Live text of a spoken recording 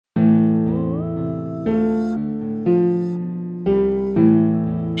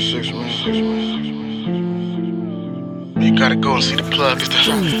gotta go and see the plug. It's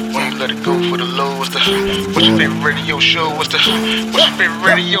the when you let it go for the low. What's your favorite radio show? What's your favorite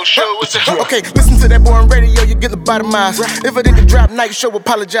radio show? Okay, listen to that boring radio, you get lobotomized. If I didn't drop night show,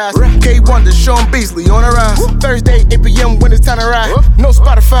 apologize. K1 to Sean Beasley on her rise. Thursday, 8 p.m. when it's time to ride. No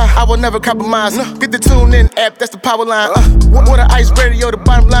Spotify, I will never compromise. Get the tune in app, that's the power line. Water ice radio, the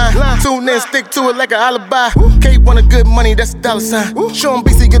bottom line. Tune in, stick to it like an alibi. K1 a good money, that's a dollar sign. Sean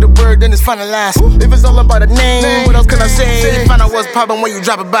Beasley get a word, then it's finalized. If it's all about a name, what else can I say? Find out what's poppin' when you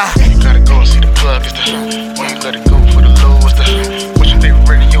drop it by. You gotta go and see the plug. It's the when you let it go for the low. What's your favorite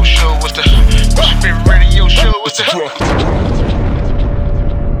radio show? What's your favorite radio show?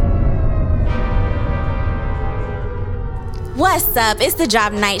 What's up? It's the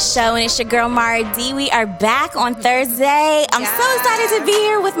Job Night Show, and it's your girl Mara D. We are back on Thursday. I'm so excited to be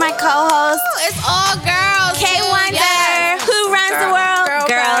here with my co-host. It's all girls. K Wonder. Yes. Who runs the world?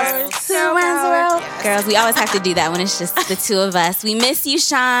 Girls. Who runs the world? Yes. Girls. We always have to do that when it's just the two of us. We miss you,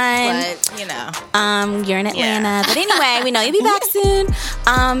 Sean. But, you know. You're in Atlanta. But anyway, we know you'll be back soon.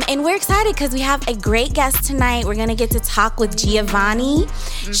 And we're excited because we have a great guest tonight. We're going to get to talk with Giovani.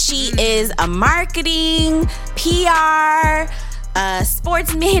 She is a marketing, PR,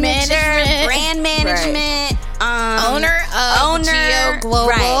 sports manager, brand management, owner of Geo Global.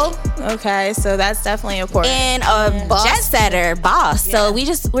 Right. Okay, so that's definitely important. And a jet setter, boss. Yeah.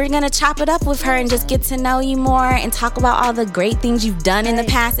 So we're gonna chop it up with her and just get to know you more and talk about all the great things you've done in the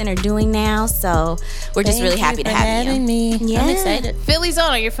past and are doing now. So we're just really happy to have you. Me. Yeah. I'm excited. Philly's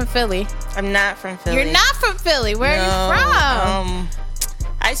owner, you're from Philly. I'm not from Philly. You're not from Philly. Where are you from?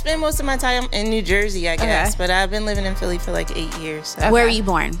 I spend most of my time in New Jersey, I guess, but I've been living in Philly for like 8 years. So. Where were you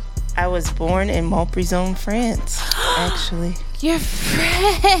born? I was born in Montbrison, France, actually. You're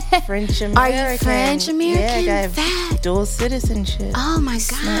French American. Are you French American? Yeah, I have dual citizenship. Oh my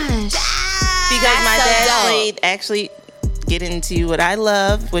gosh. Because my dad played, actually, get into what I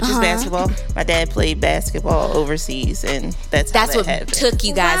love, which is basketball. My dad played basketball overseas, and that's what happened. Took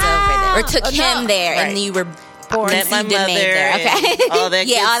you guys over there, or took him there, and you were met my mother, okay. all that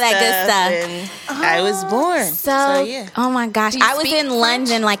good stuff. And I was born. So yeah. Oh my gosh, I was in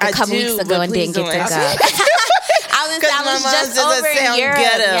London like a couple weeks ago and didn't get to go. I was just over in Europe.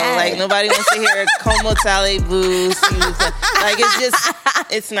 Ghetto. Yeah. Like nobody wants to hear "Como talibus." Like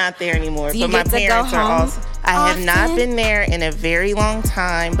it's not there anymore. But my parents are also. I have not been there in a very long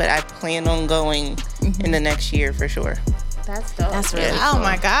time, but I plan on going in the next year for sure. That's dope. That's really cool. Oh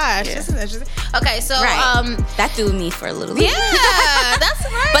my gosh. Yeah. This is interesting. Okay, so that threw me for a little bit. Yeah, that's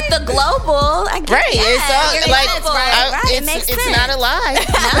right. But the global, I guess. Right. It's it's not a lie.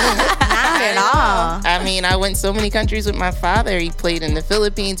 Not at all. I mean, I went so many countries with my father. He played in the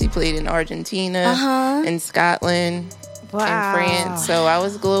Philippines, he played in Argentina, in Scotland, in France. So I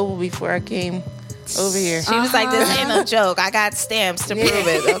was global before I came over here. She was like, this ain't no joke. I got stamps to prove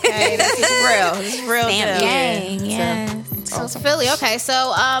it, okay? This is real. This is real. Stamp gang, yes. So Philly, okay.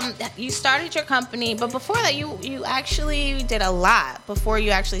 So you started your company, but before that, you actually did a lot before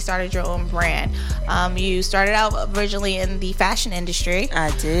you actually started your own brand. You started out originally in the fashion industry.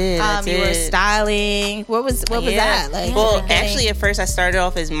 I did. You were styling. What was that like? Well, actually, at first I started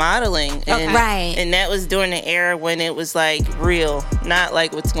off as modeling, and, and that was during the era when it was like real, not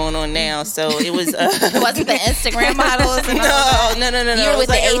like what's going on now. So it was. It wasn't the Instagram models. And No. You were with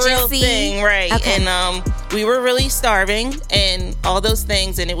like the agency, a real thing, right? Okay. And we were really starving and all those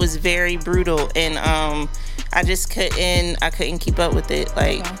things, and it was very brutal. And I just couldn't keep up with it.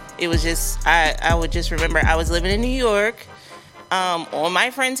 Like it was just, I would just remember I was living in New York, on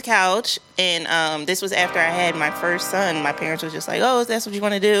my friend's couch, and this was after I had my first son. My parents were just like, "Oh, that's what you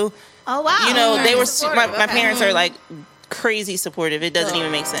want to do?" Oh wow! You know, they were my parents are like crazy supportive. It doesn't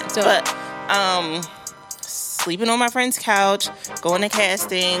even make sense, but. Sleeping on my friend's couch, going to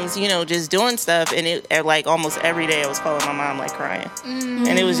castings, just doing stuff, and it like almost every day I was calling my mom like crying,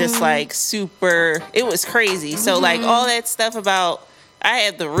 and it was just like it was crazy. So like all that stuff about, I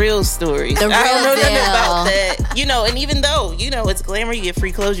had the real stories. I don't know nothing about that, and even though it's glamour, you get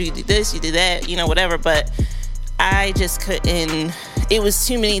free clothes, you do this, you do that, whatever, but I just couldn't. It was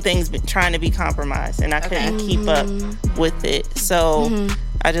too many things trying to be compromised, and I couldn't keep up with it. So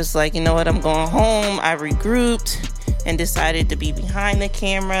I just like, you know what, I'm going home. I regrouped and decided to be behind the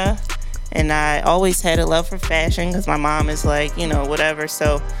camera. And I always had a love for fashion because my mom is like, whatever.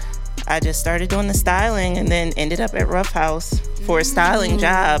 So I just started doing the styling and then ended up at Rough House for a styling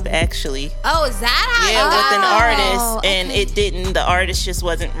job, actually. Oh, is that how? Yeah, with an artist. And the artist just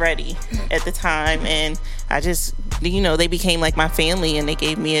wasn't ready at the time. And I just, they became like my family, and they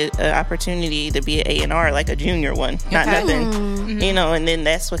gave me an opportunity to be an A&R, like a junior one, not nothing, and then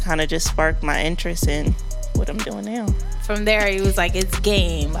that's what kind of just sparked my interest in what I'm doing now. from there, he was like, it's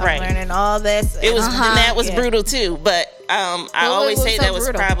game. I'm Right. learning all this. It was, and that was Yeah. brutal too. But I always was say so that was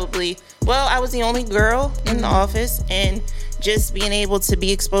brutal? probably, well, I was the only girl in the office, and just being able to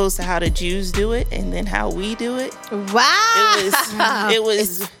be exposed to how the Jews do it and then how we do it. Wow. It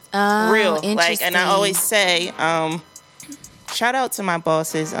was real. Like, and interesting. I always say, shout out to my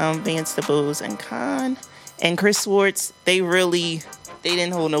bosses, Vance DeBose and Khan and Chris Swartz. They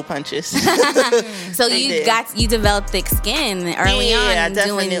didn't hold no punches. So They you did. developed thick skin early on. Yeah, I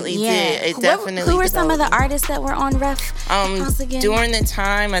definitely did. It definitely Who were some of the developed. artists that were on Ref House again? During the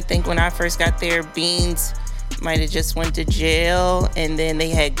time, I think when I first got there, Beans might have just went to jail, and then they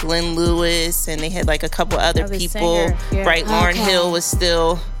had Glenn Lewis, and they had like a couple other the people. singer, yeah. Right, Lauryn Okay. Hill was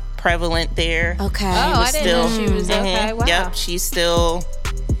still prevalent there. Okay. Oh, I was didn't still, know she was okay. Wow. Yep, she's still,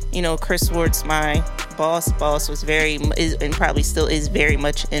 Chris Swartz, my boss was and probably still is very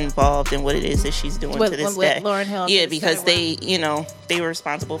much involved in what it is that she's doing With- to this with day. Lauryn Hill, yeah, to because say, they were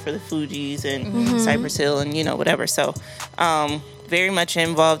responsible for the Fugees and Cypress Hill and whatever. So, very much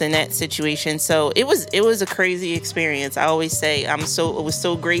involved in that situation. So it was a crazy experience. I always say I was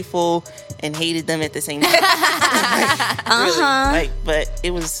so grateful and hated them at the same time. Really, but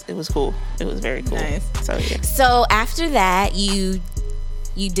it was cool. It was very cool. Nice. So yeah. So after that, you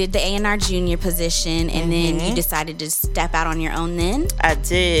did the A&R junior position, and then you decided to step out on your own. Then I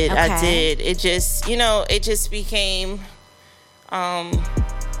did. I Okay. did. It just, it just became,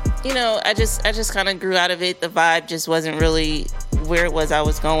 I just kind of grew out of it. The vibe just wasn't really where it was I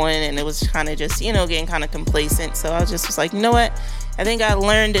was going, and it was kind of just, getting kind of complacent. So I just was like, you know what? I think I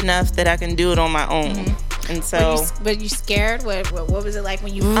learned enough that I can do it on my own. And so Were you scared? What was it like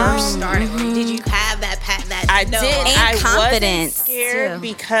when you first started? Did you have that I no, did. And I wasn't confidence, scared too.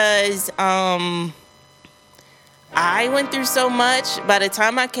 because I went through so much. By the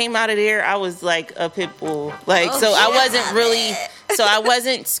time I came out of there, I was like a pit bull. So I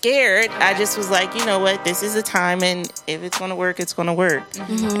wasn't scared. I just was like, you know what? This is a time, and if it's gonna work, it's gonna work.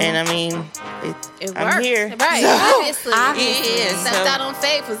 And I mean, it I'm worked. here. Right. So- Obviously. Yeah, Stepped so- out on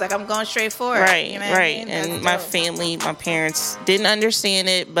faith. Was like, I'm going straight for it. Right, You know what I right. mean? And That's my dope. family, my parents didn't understand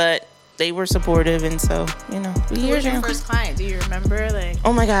it, but they were supportive, and so Who was your first client? Do you remember? Like,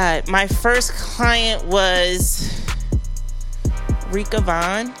 Oh my God, my first client was Rika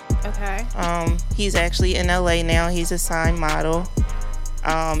Vaughn. okay. He's actually in LA now. He's a signed model.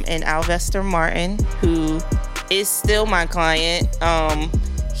 And Alvester Martin, who is still my client.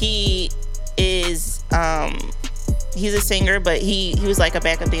 He is he's a singer, but he was like a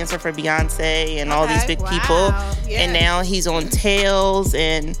backup dancer for Beyonce and all these Okay, big wow, people. yeah. And now he's on Tales,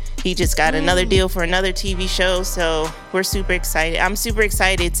 and he just got another deal for another TV show. So we're super excited. I'm super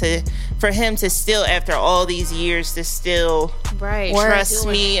excited for him to still, after all these years, to still Right. trust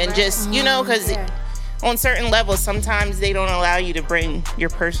Doing me it, and right. just, because Yeah. on certain levels, sometimes they don't allow you to bring your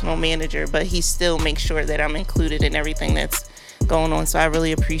personal manager, but he still makes sure that I'm included in everything that's going on. So I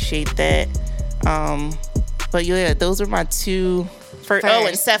really appreciate that. But yeah, those are my two first. Oh,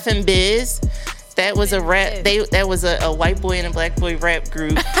 and Seth and Biz. That was a rap. That was a white boy and a black boy rap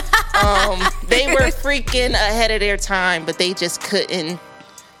group. They were freaking ahead of their time, but they just couldn't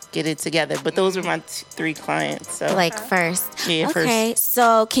get it together. But those are my three clients. So first. Yeah, okay.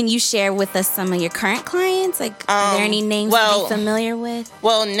 So can you share with us some of your current clients? Like, are there any names to be familiar with?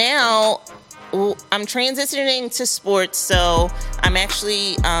 Well, now I'm transitioning to sports, so I'm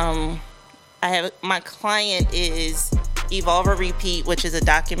actually I have my client is Evolve or Repeat, which is a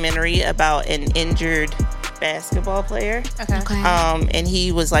documentary about an injured basketball player. Okay. And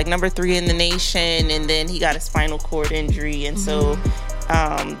he was like number 3 in the nation, and then he got a spinal cord injury, and so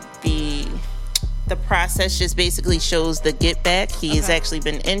the process just basically shows the get back. He has actually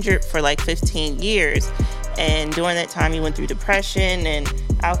been injured for like 15 years, and during that time he went through depression and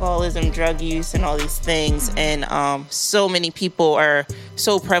alcoholism, drug use, and all these things. And so many people are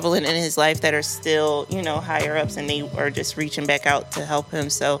so prevalent in his life that are still, higher ups, and they are just reaching back out to help him.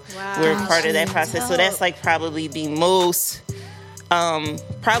 So we're part of that process. So that's like probably the most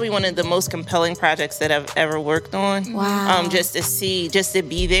probably one of the most compelling projects that I've ever worked on. Wow. Just to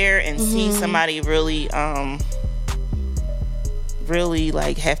be there and see somebody really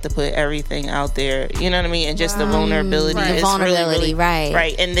like have to put everything out there, you know what I mean? And just the vulnerability Right. is Vulnerability, really, right.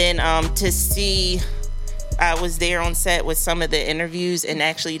 right. And then to see, I was there on set with some of the interviews, and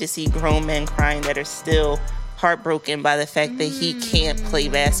actually to see grown men crying that are still heartbroken by the fact that he can't play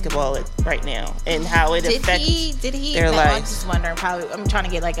basketball right now, and how it affects Did he? their I'm lives. just wondering. Probably, I'm trying to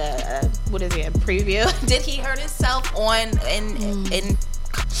get like a preview. Did he hurt himself in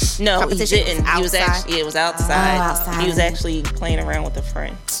No, he competition? didn't. He was Outside? actually, it was outside. outside. He was actually playing around with a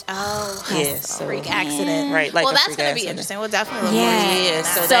friend. Oh, Yeah, so freak accident. Right, like well, a that's freak gonna be accident. interesting. We'll definitely look more Yeah. into Yeah,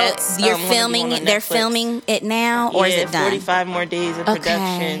 that. so So that's, you're gonna be filming on it. They're Netflix. filming it now, or is it done? 45 more days of Okay.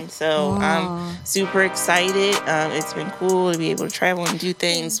 production. So I'm super excited. It's been cool to be able to travel and do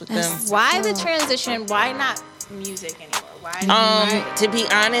things with them. Why the transition? Why not music anymore? Why? To be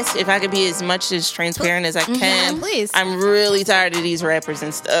honest, if I could be as much as transparent as I can, please. I'm really tired of these rappers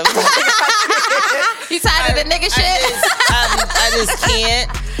and stuff. You tired of the nigga shit? I just can't.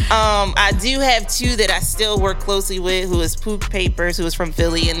 I do have two that I still work closely with, who is Poop Papers, who is from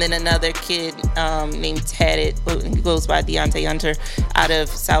Philly, and then another kid named Tatted, who goes by Deontay Hunter, out of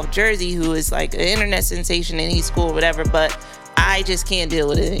South Jersey, who is like an internet sensation, and he's cool, whatever. But I just can't deal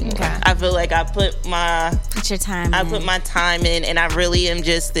with it anymore. Okay. I feel like I put Put your time. I put my time in, and I really am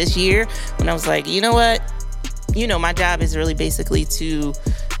just this year when I was like, you know what? My job is really basically to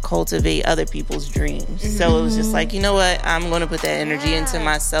cultivate other people's dreams. So it was just like, you know what? I'm going to put that energy into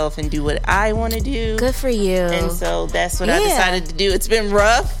myself and do what I want to do. Good for you. And so that's what I decided to do. It's been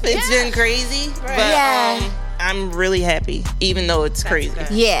rough. It's been crazy. But I'm really happy, even though it's crazy.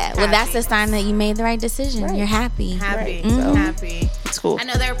 Yeah, well, that's a sign that you made the right decision. You're happy. Happy. So Happy. it's cool. I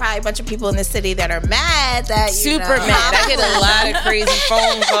know there are probably a bunch of people in the city that are mad that you Super know. mad. I get a lot of crazy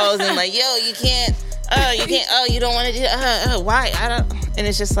phone calls and like, yo, you can't. You don't want to do. Why? I don't. And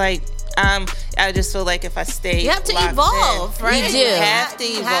it's just like, I just feel like if I stay, You have to locked evolve, in, right? You do. You have to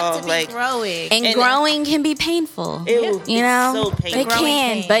You evolve. have to be like growing. And growing can be painful. it's You know, so painful. it can,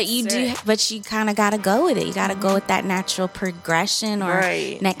 pains, but you do. right. But you kind of got to go with it. You got to go with that natural progression or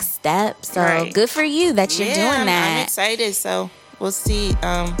Right. next step. So Right. good for you that you're doing I'm that. excited. So we'll see.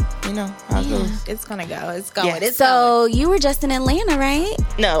 How it goes. It's gonna go. It's going. Yeah. It's So you were just in Atlanta, right?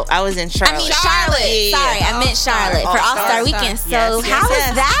 No, I was in Charlotte. I mean Charlotte. Yeah. Sorry, I meant Charlotte for All-Star. All-Star Weekend. So Yes, how was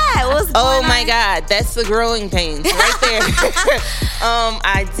yes. that? What was Oh going my on? God, that's the growing pains right there.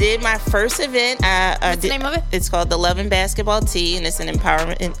 I did my first event. What's the name of it? It's called the Love and Basketball Tea, and it's an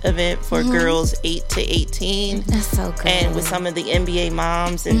empowerment event for girls 8 to 18. That's so good. And with some of the NBA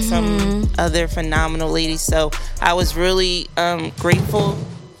moms and some other phenomenal ladies. So I was really grateful.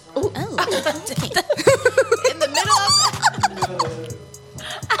 Oh. in the middle of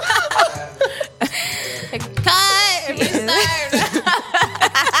cut. Restart.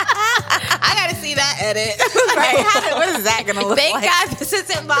 I gotta see that edit. Right? What is that gonna look Thank like? God this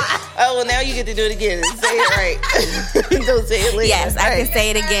isn't my. Oh, well, now you get to do it again and say it right. Don't say it later. Yes, I Right. can say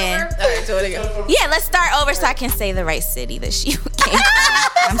it again. All right, do it again. Yeah, let's start over so I can say the right city that she came from.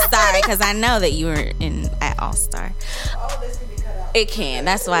 I'm sorry, because I know that you were at All Star. It can.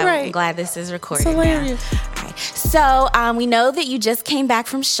 That's why I'm Right. glad this is recorded It's now. hilarious. All right. So we know that you just came back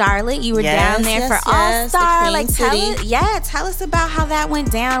from Charlotte. You were Yes, down there yes, for yes, All the Star. Queen Like, tell City. us, tell us about how that went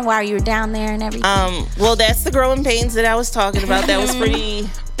down while you were down there and everything. Well, that's the growing pains that I was talking about. That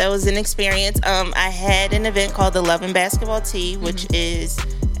was an experience. I had an event called the Love and Basketball Tea, which is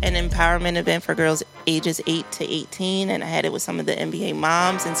an empowerment event for girls ages 8 to 18. And I had it with some of the NBA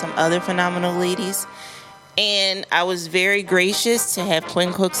moms and some other phenomenal ladies. And I was very gracious to have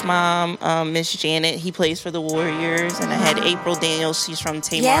Quinn Cook's mom, Miss Janet. He plays for the Warriors. And I had April Daniels. She's from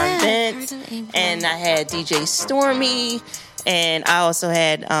Tamar Yeah, Events. heard of April. And I had DJ Stormy. And I also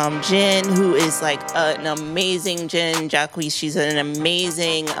had Jen, who is like an amazing Jen Jacquees. She's an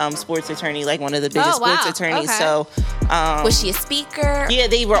amazing sports attorney, like one of the biggest Oh, wow. sports attorneys. Okay. So, Was she a speaker? yeah,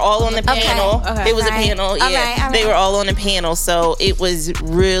 they were all on the panel. Okay. It was All a right. panel. All Yeah, right, all they right. were all on the panel. So it was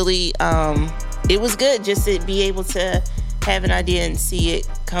really, it was good just to be able to have an idea and see it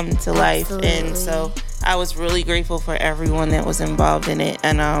come to life. And so I was really grateful for everyone that was involved in it.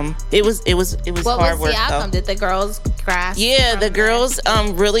 And it was What hard was work the outcome? though. Did the girls grasp? Yeah, from the it? girls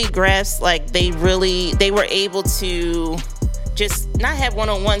really grasped, like they were able to just not have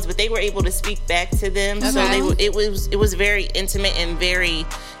one-on-ones, but they were able to speak back to them. So it was very intimate and very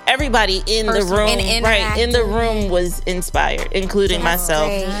everybody in the Personal. room, And right in the interactive. room was inspired, including myself,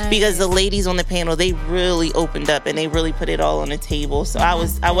 great. because the ladies on the panel, they really opened up and they really put it all on the table. So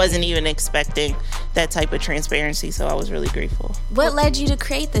I wasn't even expecting that type of transparency. So I was really grateful. What led you to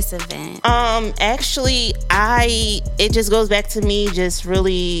create this event? Actually, it just goes back to me just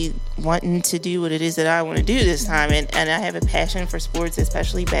really wanting to do what it is that I want to do this time, and I have a passion for sports,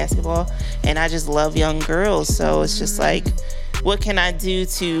 especially basketball, and I just love young girls. So it's just like, what can I do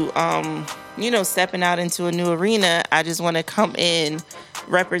to stepping out into a new arena? I just want to come in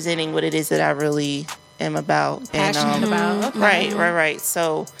representing what it is that I really am about. Passionate about. Okay. Right.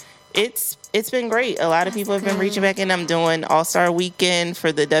 So it's it's been great. A lot of people have been reaching back in. I'm doing All-Star Weekend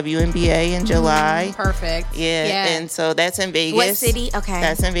for the WNBA in July. Perfect. Yeah, and so that's in Vegas. What city? Okay.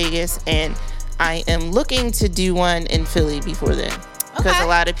 That's in Vegas, and I am looking to do one in Philly before then. Because a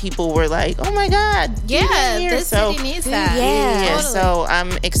lot of people were like, "Oh my God, this city needs that." Yeah. Totally. So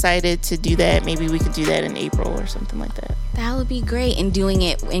I'm excited to do that. Maybe we could do that in April or something like that. That would be great. And doing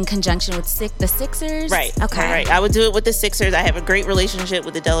it in conjunction with the Sixers? Right. Okay. Right. I would do it with the Sixers. I have a great relationship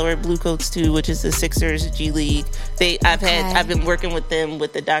with the Delaware Bluecoats too, which is the Sixers G League. I've been working with them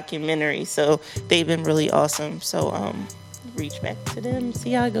with the documentary, so they've been really awesome. So reach back to them,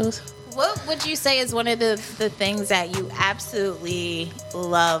 see how it goes. What would you say is one of the things that you absolutely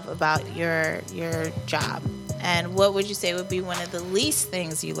love about your job? And what would you say would be one of the least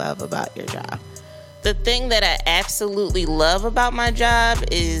things you love about your job? The thing that I absolutely love about my job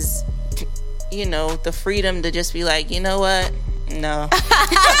is, the freedom to just be like, you know what? No.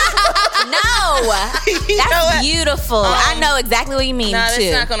 No. That's beautiful. I know exactly what you mean, no, too.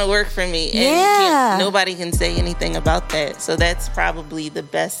 that's not going to work for me. And nobody can say anything about that. So that's probably the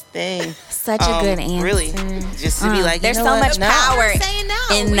best thing. Such a good answer. Really. Just to be like, there's so much power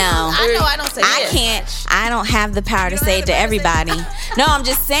in no. I don't say I can't. I don't have the power to say it to everybody. No, I'm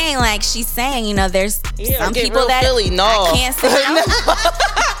just saying, like she's saying, there's some people that I can't say no.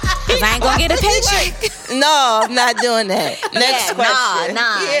 Because I ain't going to get a paycheck. No, I'm not doing that. Next question.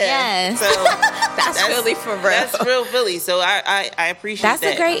 Yes. So that's Philly for real. That's real Philly. So I appreciate that.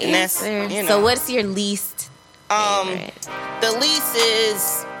 That's a great answer. So what's your least favorite? The least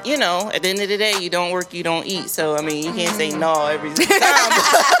is, at the end of the day, you don't work, you don't eat. So, you can't say no every time.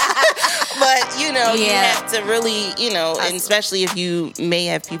 But, you have to really, and especially if you may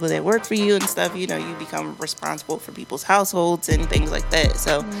have people that work for you and stuff, you become responsible for people's households and things like that.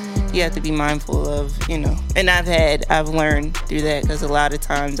 So you have to be mindful of, and I've learned through that because a lot of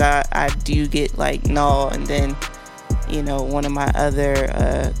times I do get like, no, and then, one of my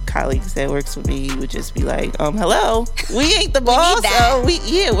other colleagues that works with me would just be like, hello, we ain't the boss. So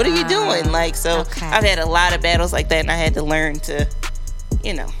what are you doing? Like, so I've had a lot of battles like that, and I had to learn to,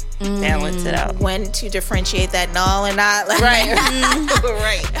 balance it out. When to differentiate that null and not. Like, right.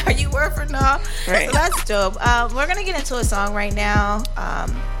 Right. Are you work for null? Right. So that's dope. We're going to get into a song right now.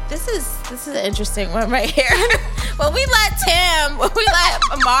 This is an interesting one right here. When we let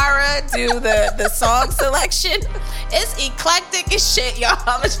Amara do the song selection, it's eclectic as shit, y'all.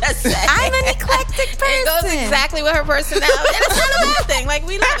 I'm just saying. I'm an eclectic person. It goes exactly with her personality. And it's not a bad thing. Like,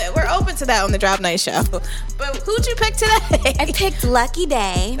 we love it. We're open to that on the Drop Night Show. But who'd you pick today? I picked Lucky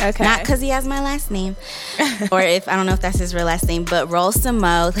Day. Okay. Not because he has my last name. Or I don't know if that's his real last name, but Roll Some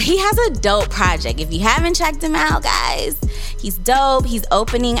Mo. He has a dope project. If you haven't checked him out, guys, he's dope. He's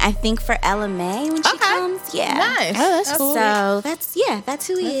opening, I think, for Ella May when she comes. Yeah. Nice. Oh, that's cool. So that's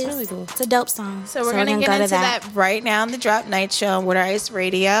who he is. Really cool. It's a dope song. So we're gonna get into that right now on the Drop Night Show on Wooderice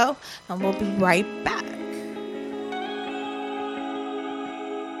Radio, and we'll be right back.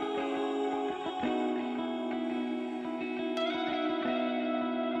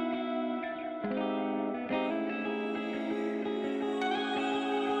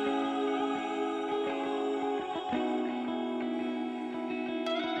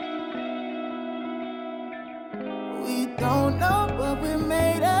 Don't know what we're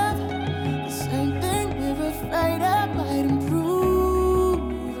made of. The same thing we're afraid of might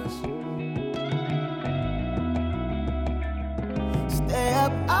improve us. Stay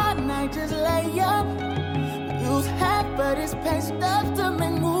up all night, just lay up. Use half, but it's pain stuff to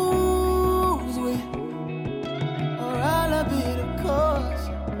make moves with. Or all of it, of course.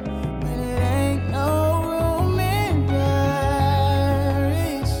 When it ain't no room in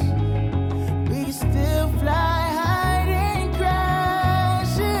Paris, we can still fly.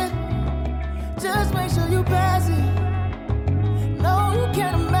 Just make sure you pass it. No, you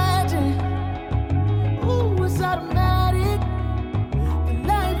can't imagine. Ooh, it's automatic. The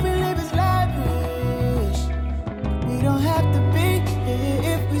life we live is lavish. We don't have to be here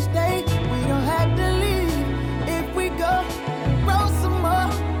if we stay. We don't have to leave if we go. Roll some more.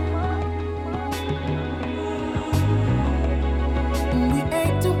 We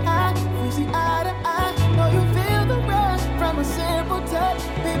ain't too high. We see eye to eye. Know you feel the rush from a simple touch.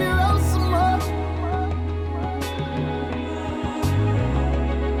 Baby, roll some more.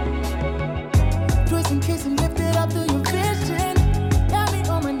 Twist and kiss and lift it up to your vision. Got me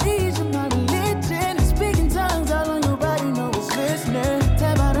on my knees, you're my religion. Speaking tongues all on your body, know it's listening.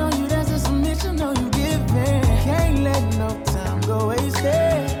 Tap out on you, that's a submission, know you giving. Can't let no time go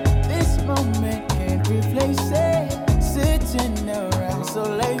wasted. This moment can't replace it. Sitting around so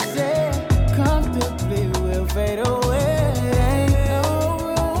lazy, comfortably we'll fade away. Ain't no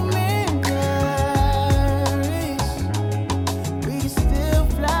room in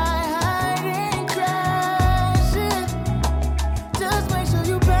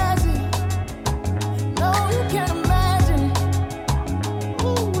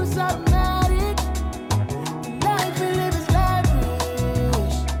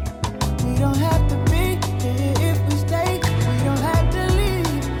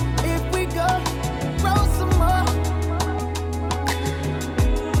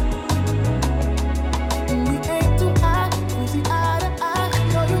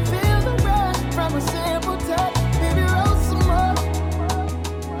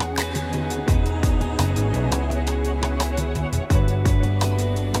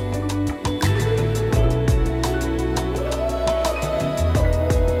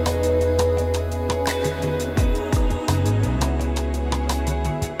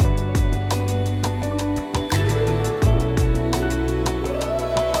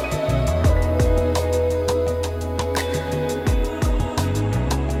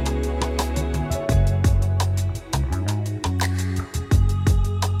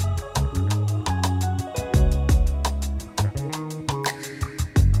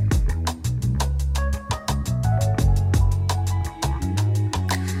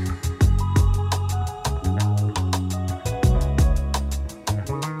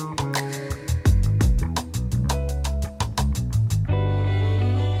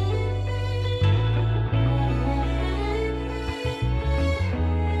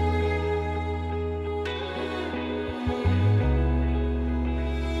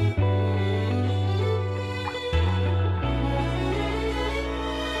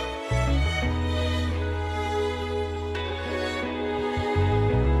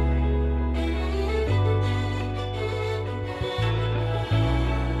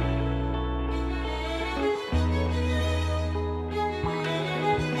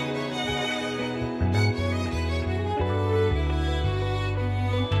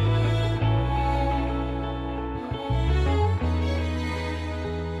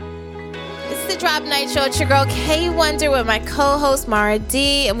the Drop Night Show. It's your girl K Wonder with my co-host Mara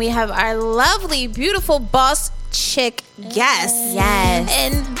D, and we have our lovely, beautiful boss chick guest.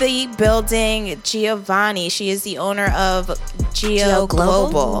 Yes. In the building, Giovani. She is the owner of Geo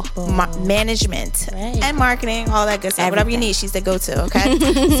Global Management and marketing, all that good stuff. Whatever you need, she's the go-to. Okay.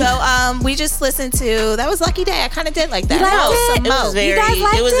 So we just listened to that was Lucky Day. I kind of did like that. It was very.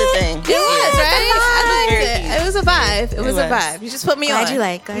 It was a thing. It was right. I liked it. It was a vibe. It was a vibe. You just put me on. Glad you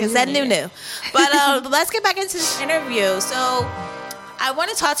like. Is that new? But let's get back into this interview. So. I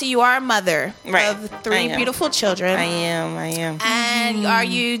want to talk to you. You are a mother of 3 beautiful children. I am. And are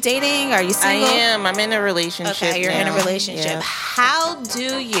you dating? Are you single? I am. I'm in a relationship. Okay, you're in a relationship. Yeah. How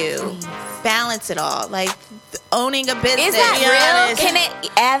do you balance it all? Like owning a business. Is that real? Can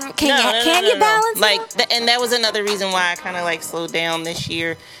you balance it? Like, and that was another reason why I kind of like slowed down this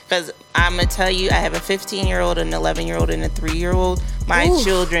year. Because I'm going to tell you, I have a 15-year-old, an 11-year-old, and a 3-year-old. My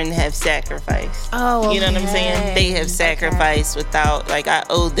children have sacrificed. Oh, okay. You know what I'm saying? They have sacrificed without, like, I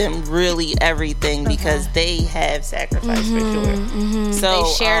owe them really everything because they have sacrificed for sure. So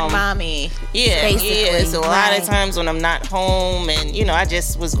they shared mommy. Yeah. So a lot of times when I'm not home and, you know, I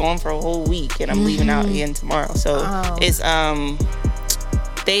just was gone for a whole week and I'm leaving out again tomorrow. So it's,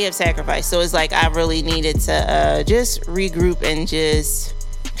 they have sacrificed. So it's like I really needed to just regroup and just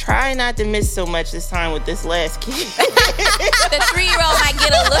try not to miss so much this time with this last kid. The 3-year-old might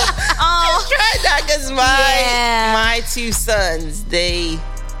get a look. Oh, try not, because my 2 sons,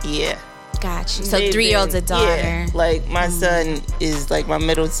 got you. So 3-year-old's a daughter. Yeah, like my son is like my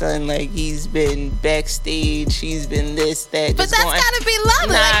middle son. Like he's been backstage. He's been this, that. But that's gotta be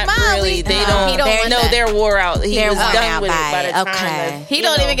lovely. Not like, Mom, really. They don't. No, they're wore out. He was done with it by the time. He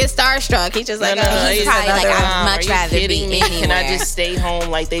don't even get starstruck. He just like he's probably like I'd much rather be anywhere. Can I just stay home?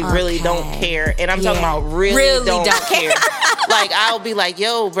 Like they really don't care. And I'm talking about really don't care. Like I'll be like,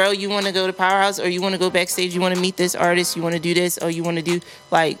 yo, bro, you want to go to Powerhouse or you want to go backstage? You want to meet this artist? You want to do this or you want to do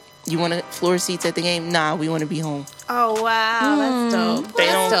like. You want floor seats at the game? Nah, we want to be home. Oh wow, that's dope. They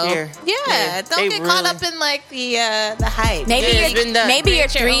don't care. Yeah, don't get caught up in like the hype. Maybe your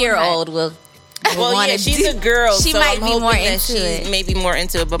 3-year-old will. Well, yeah, she's a girl. She might be more into it. Maybe more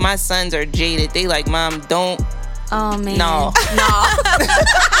into it, but my sons are jaded. They like, Mom, don't. Oh man. No. No.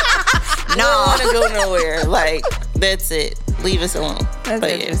 Don't want to go nowhere. Like that's it. Leave us alone. That's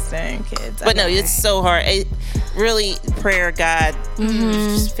interesting, kids. But no, it's so hard. Really, prayer, God,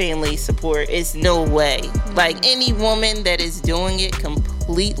 family support. It's no way. Like any woman that is doing it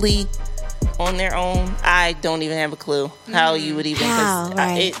completely on their own, I don't even have a clue how you would even.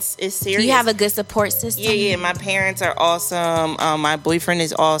 It's serious. Do you have a good support system? Yeah. My parents are awesome. My boyfriend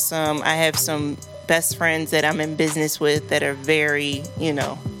is awesome. I have some best friends that I'm in business with that are very, in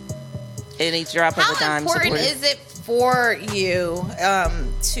each drop of a dime. How important is it for you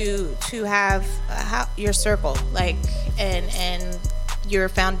to have your circle, like, and your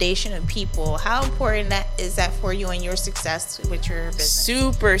foundation of people? How important is that for you and your success with your business?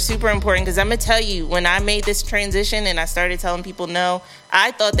 Super, super important, because I'm going to tell you, when I made this transition and I started telling people no,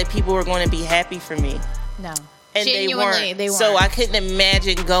 I thought that people were going to be happy for me. No. And they weren't. So I couldn't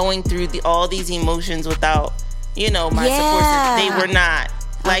imagine going through all these emotions without, my support system. They were not.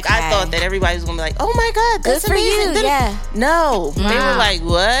 Like, I thought that everybody was going to be like, oh my God, that's good amazing. For you. Yeah. No. Wow. They were like,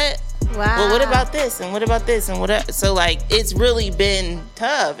 what? Wow. Well, what about this? And what about this? And what? So, like, it's really been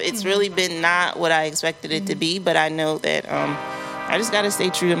tough. It's really been not what I expected it to be. But I know that I just got to stay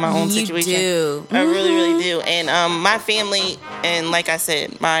true to my own situation. Do. I really, really do. And my family, and like I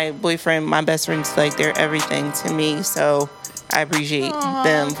said, my boyfriend, my best friends, like, they're everything to me. So I appreciate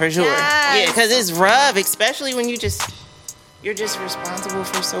them for sure. Yes. Yeah, because it's rough, especially when you're just responsible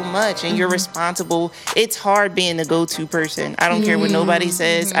for so much, and you're responsible. It's hard being the go-to person. I don't care what nobody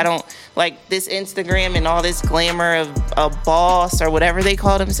says. I don't like this Instagram and all this glamour of a boss or whatever they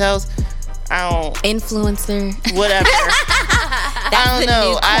call themselves. I don't. Influencer. Whatever. That's I don't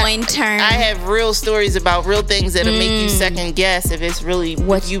know. New coin term. I have real stories about real things that'll make you second guess if it's really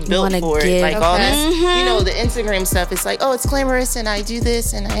what you built for it. Like all this, the Instagram stuff. It's like, oh, it's glamorous, and I do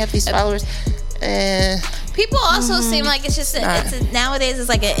this, and I have these followers. People also seem like it's just nowadays it's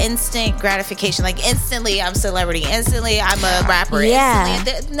like an instant gratification. Like instantly I'm celebrity, instantly I'm a rapper. Yeah,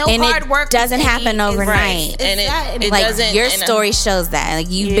 no hard work doesn't happen overnight. And it like doesn't. Your story shows that. Like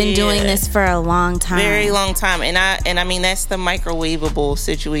you've been doing this for a long time, very long time. And I mean that's the microwavable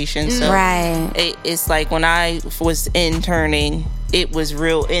situation. So it's like when I was interning. It was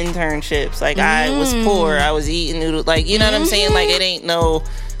real internships. Like I was poor. I was eating noodles. Like you know what I'm saying. Like it ain't no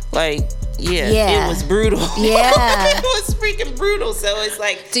like. Yeah, it was brutal. Yeah. It was freaking brutal. So it's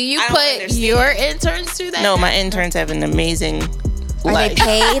like, do you put your interns through that? No, my interns have an amazing Are they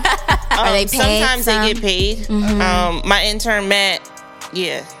paid? Are they paid? Sometimes they get paid. My intern Matt,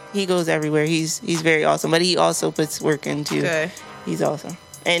 he goes everywhere. He's very awesome, but he also puts work into. Good. He's awesome.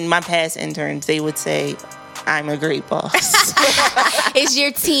 And my past interns, they would say, I'm a great boss. Is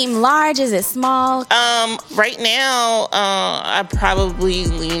your team large? Is it small? Right now, I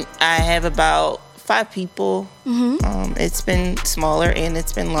have about 5 people. It's been smaller and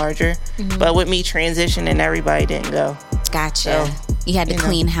it's been larger. But with me transitioning, everybody didn't go. Gotcha. So, you had to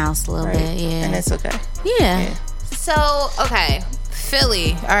clean house a little bit, yeah. And it's okay. Yeah. So, okay.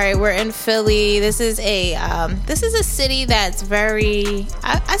 Philly. All right, we're in Philly. This is a city that's very.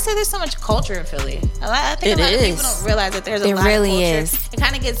 I say there's so much culture in Philly. I think a lot of people don't realize that there's a lot of culture. It really is. It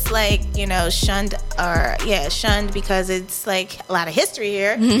kind of gets shunned because it's like a lot of history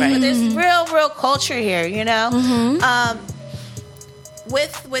here, but there's real culture here.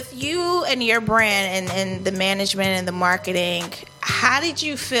 With you and your brand and the management and the marketing, how did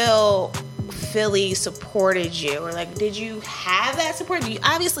you feel Philly supported you, or like did you have that support?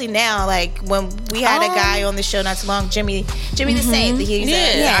 Obviously now, like when we had a guy on the show not too long, Jimmy the Saint, he's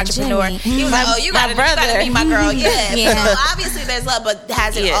an entrepreneur. Jimmy. He was like, "Oh, you gotta be my girl." Yeah. So obviously there's love, but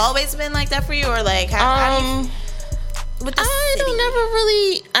has it always been like that for you, or like how do you? With the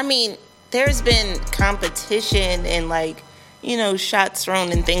city? I mean, there's been competition and like, shots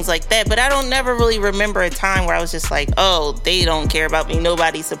thrown and things like that. But I don't never really remember a time where I was just like, oh, they don't care about me.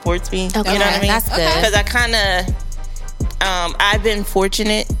 Nobody supports me. Okay. You know what I mean? That's good. Because I kind of, I've been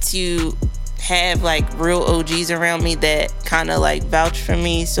fortunate to have like real OGs around me that kind of like vouch for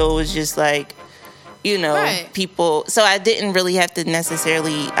me. So it was just like, people. So I didn't really have to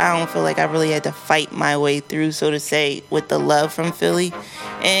necessarily, I don't feel like I really had to fight my way through, so to say, with the love from Philly.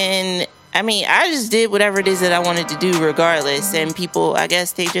 And I mean, I just did whatever it is that I wanted to do regardless. And people, I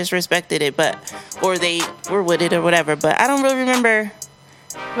guess they just respected it, or they were with it or whatever. But I don't really remember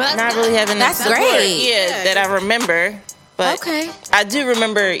not really having that support. Great. That I remember. But okay. I do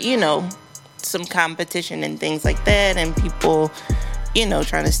remember, some competition and things like that, and people,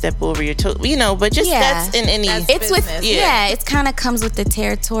 trying to step over your toe, but just that's in any. It's with, it kind of comes with the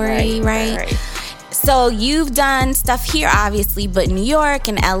territory, right? So you've done stuff here, obviously, but New York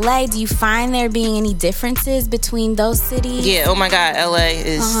and LA, do you find there being any differences between those cities? Yeah, oh my God, LA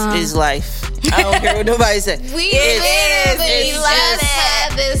is life. I don't care what nobody says. We had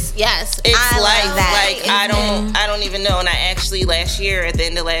this. Yes, it's life. That. Like I don't even know. And I actually at the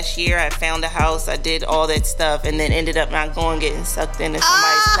end of last year, I found a house. I did all that stuff, and then ended up not getting sucked into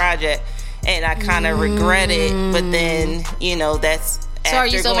somebody's project, and I kind of regret it. But then that's. So are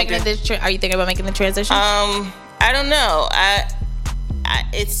you still making are you thinking about making the transition? I don't know.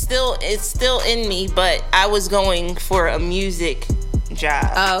 It's still in me, but I was going for a music job.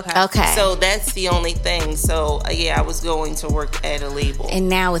 Oh, okay. So that's the only thing. So I was going to work at a label. And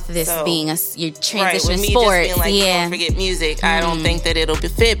now with this being your transition with me sports, just being like, don't forget music. I don't think that it'll be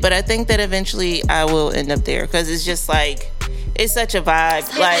fit, but I think that eventually I will end up there because it's just like. It's such a vibe.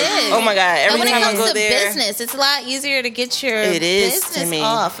 Oh my God, every time I go there. When it comes to business, it's a lot easier to get your business to me.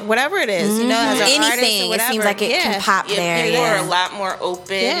 off. Whatever it is, as an anything, artist or whatever. It seems like it can pop there. People are a lot more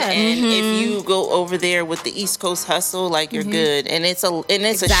open, and if you go over there with the East Coast hustle, like you're good. And it's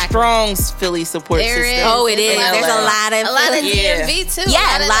a strong Philly support system. Oh, it is. There's a lot of DMV too.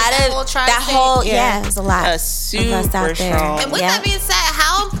 Yeah, a lot of that whole. Yeah, there's a lot. Super strong. And with that being said,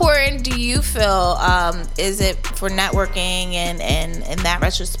 how important do you feel is it for networking and in that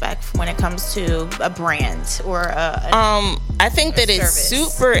retrospect when it comes to a brand or I think that it's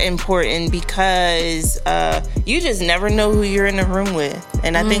super important because you just never know who you're in the room with,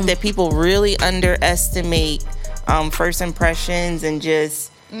 and I think that people really underestimate first impressions and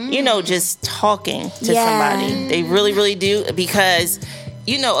just just talking to somebody. They really do, because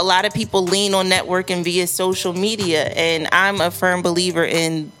a lot of people lean on networking via social media, and I'm a firm believer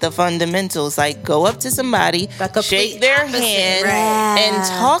in the fundamentals. Like, go up to somebody, shake their hand, and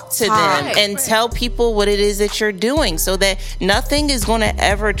talk to them, and tell people what it is that you're doing, so that nothing is going to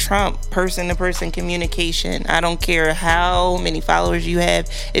ever trump person-to-person communication. I don't care how many followers you have.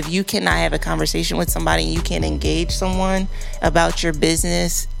 If you cannot have a conversation with somebody and you can't engage someone about your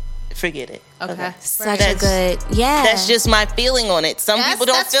business, forget it. Okay. Such a good, That's just my feeling on it. Some people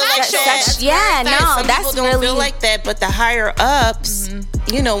don't feel like that. Some people don't feel like that, but the higher ups,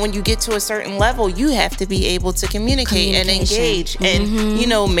 when you get to a certain level, you have to be able to communicate and engage.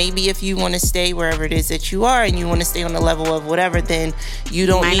 And, maybe if you want to stay wherever it is that you are and you want to stay on the level of whatever, then you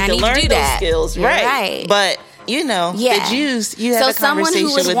don't need to learn those skills. Right. But, you know, Yeah. the Jews, you have So a someone conversation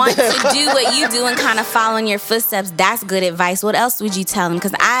who would with want them. to do what you do and kind of follow in your footsteps, that's good advice. What else would you tell them?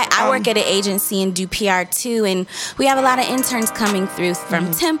 Because I work at an agency and do PR too, and we have a lot of interns coming through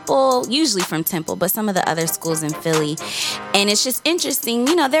from Temple, usually from Temple, but some of the other schools in Philly. And it's just interesting.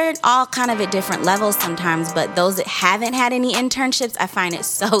 You know, they're all kind of at different levels sometimes, but those that haven't had any internships, I find it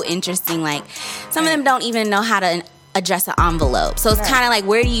so interesting. Like, some of them don't even know how to address an envelope. So it's kind of like,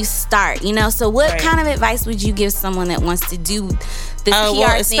 where do you start? You know, so what kind of advice would you give someone that wants to do this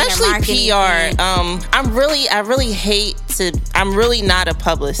PR thing, especially or marketing PR? thing? I'm really not a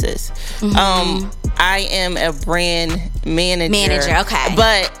publicist. I am a brand manager.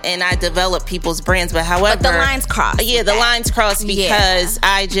 Okay. And I develop people's brands. But however, But the lines cross. Yeah, the lines cross because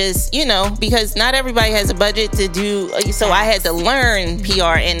I just, you know, because not everybody has a budget to do. So I had to learn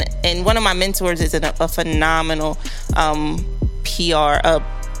PR, and one of my mentors is a phenomenal PR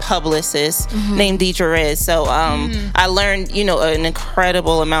publicist named Wooderice. So I learned, you know, an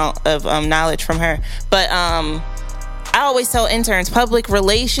incredible amount of knowledge from her. But I always tell interns, public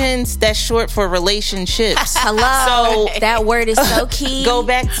relations, that's short for relationships. Hello. So that word is so key. go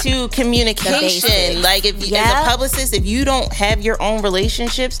back to communication. Like, if you, as a publicist, if you don't have your own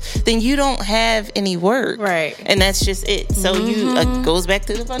relationships, then you don't have any work. Right. And that's just it. So you goes back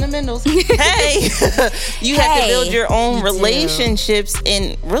to the fundamentals. Hey, you have to build your own relationships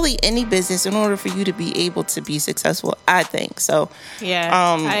in really any business in order for you to be able to be successful, I think. So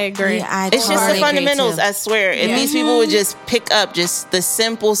I agree. Yeah, it's just the fundamentals, I swear. If these people would just pick up just the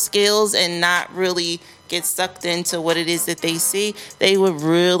simple skills and not really get sucked into what it is that they see, they would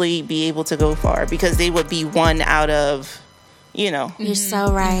really be able to go far, because they would be one out of, you know. You're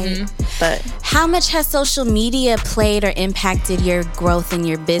so right. But how much has social media played or impacted your growth in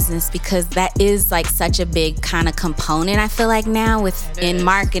your business? Because that is like such a big kind of component, I feel like, now in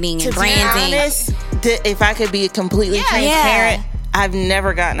marketing and branding. To be honest, if I could be completely transparent, I've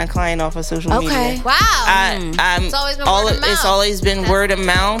never gotten a client off of social media. Wow. It's always been word of mouth. It's always been word of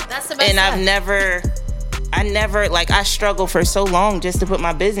mouth. That's the best And side. I never, like, I struggled for so long just to put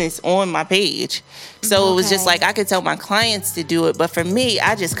my business on my page. So it was just like, I could tell my clients to do it, but for me,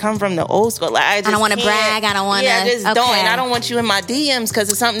 I just come from the old school. Like, I don't want to brag. I don't want to. Yeah, I just don't. And I don't want you in my DMs because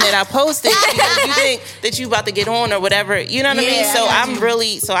it's something that I posted. Because you think that you about to get on or whatever. You know what I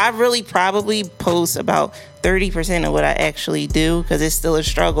mean? So I really probably post about 30% of what I actually do, because it's still a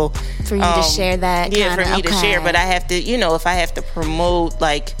struggle for you to share that. Yeah, for me to share. But I have to, you know, if I have to promote,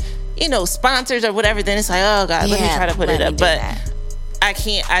 like, you know, sponsors or whatever, then it's like, oh God, let me try to put it up. But I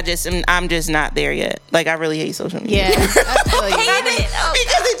can't. I'm just not there yet. Like, I really hate social media. Yeah, I feel you.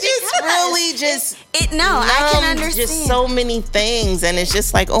 Because it just really just I can understand. Just so many things, and it's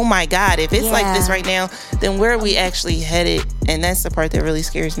just like, oh my God, if it's like this right now, then where are we actually headed? And that's the part that really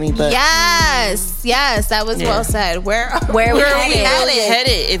scares me. But yes, that was well said. Where are we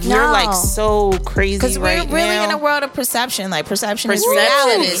headed? If you're like so crazy, because we're really now, in a world of perception. Like, perception is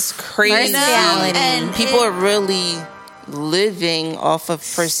reality. Is crazy, and people are really living off of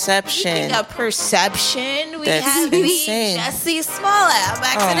perception. Speaking of perception, we That's have insane. Jesse Smollett. I'm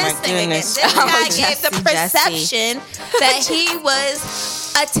back to this thing again. This guy gave the perception that he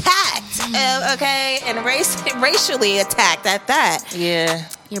was attacked, and racially attacked at that. Yeah,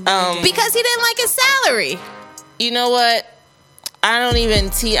 because he didn't like his salary. You know what? I don't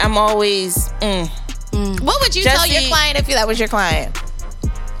even see. I'm always. What would you tell your client if that was your client?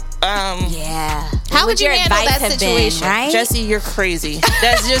 How would you handle that situation? Right? Jesse, you're crazy.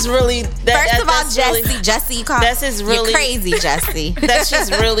 That's just really. First of all, Jesse, you call. That's just really you're crazy, Jesse. That's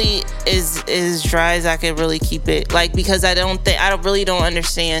just really as dry as I could really keep it. Like, because I really don't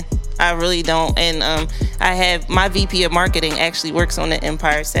understand. I really don't. And I have my VP of marketing actually works on the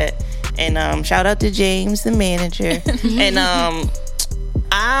Empire set. And shout out to James, the manager. And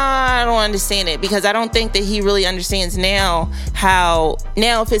I don't understand it, because I don't think that he really understands now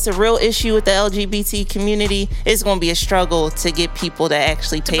if it's a real issue with the LGBT community, it's going to be a struggle to get people to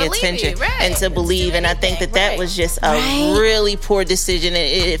actually pay attention and to believe. And I think that was just a really poor decision.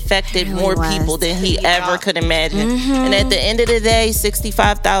 It affected more people than he ever could imagine. And at the end of the day,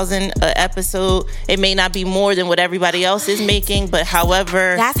 $65,000 an episode, it may not be more than what everybody else is making, but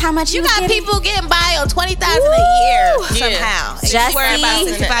however, that's how much you got people getting by on $20,000 a year somehow.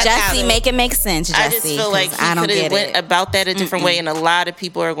 Jesse, make it make sense, Jesse. I just feel like he could have went about that a different way, and a lot of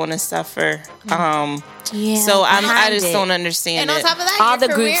people are going to suffer. So I just don't understand. And on top of that, all your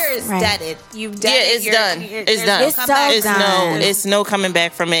career is deaded. You've deaded. It's done. It's done. It's no coming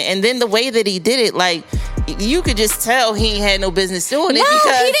back from it. And then the way that he did it, like, you could just tell he had no business doing it,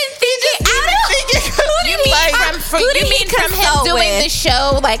 because he didn't think it out. You mean from You mean from him doing the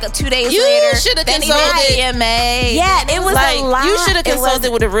show like 2 days later? You should have then consulted. he did EMA. Yeah, it was Like, a lot. you should have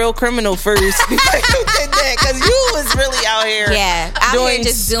consulted with a real criminal first. Because you was really out here doing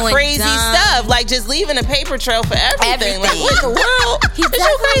just doing crazy dumb stuff. Like just leaving a paper trail for everything. Like, what in the world? He Is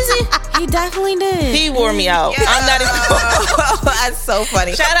you crazy? He definitely did. He wore me out. I'm not even. That's so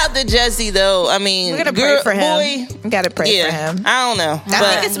funny. Shout out to Jesse though. I mean, We're gonna pray for him. Boy, We gotta pray for him. I don't know. I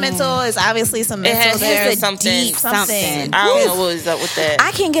think it's mental. It's obviously some mental there. It's something. Deep something. I don't know what was up with that.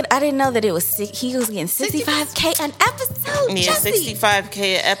 I didn't know that it was he was getting 65K an episode. Yeah, Jesse.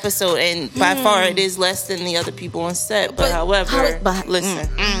 65K an episode, and by far it is less than the other people on set. But however, listen.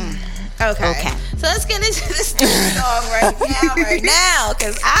 Okay. So let's get into this song right now,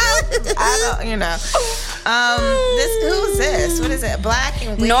 because I don't, who's this? What is it? Black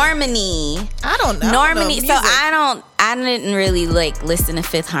and White? Normani. I don't know. Normani. So I didn't really listen to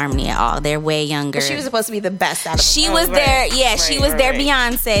Fifth Harmony at all. They're way younger. But she was supposed to be the best out of them. She was their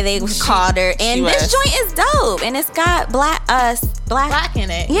Beyonce. They called her, and this joint is dope, and it's got black in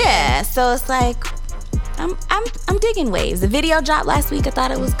it. Yeah, so it's like I'm digging Waves. The video dropped last week. I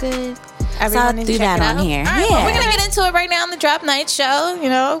thought it was good. Everyone so I'll do that on here. All right, well, we're gonna get into it right now on the Drop Night Show.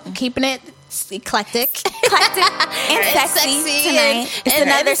 Keeping it eclectic and sexy tonight. It's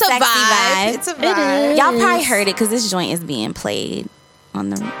another sexy vibe. It's a vibe. Y'all probably heard it because this joint is being played on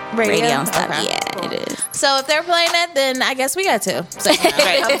the radio and stuff. Okay. Yeah, Cool. it is. So if they're playing it, then I guess we got to. So,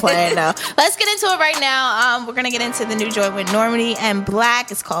 I'm playing now. Let's get into it right now. We're gonna get into the new joint with Normani and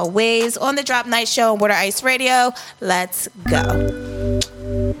Black. It's called Waves on the Drop Night Show on Wooderice Radio. Let's go.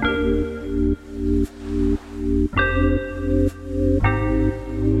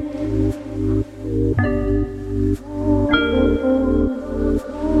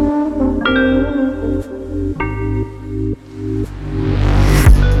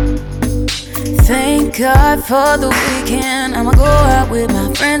 Thank God for the weekend. I'ma go out with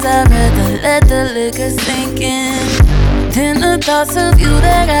my friends. I'd rather let the liquor sink in than the thoughts of you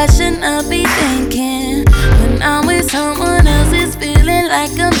that I should not be thinking. When I'm with someone else, it's feeling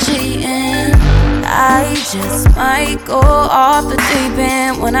like I'm cheating. I just might go off the deep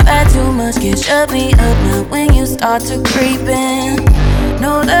end. When I've had too much, can shut me up. Now when you start to creep in,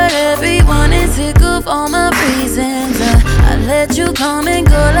 know that everyone is sick of all my reasons. I let you come and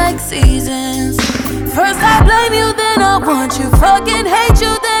go like seasons. First I blame you, then I want you. Fucking hate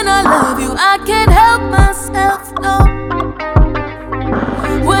you, then I love you. I can't help myself, no.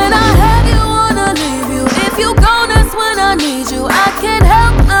 When I have you, wanna leave you. If you gone, that's when I need you. I can't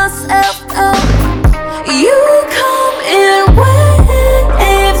help myself, no. You come in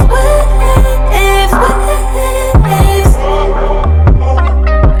waves, waves, waves.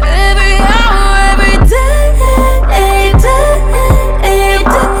 Every hour, every day,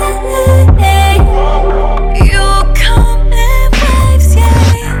 you come in waves,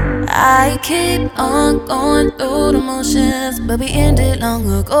 yeah. I keep on going through the motions, but we ended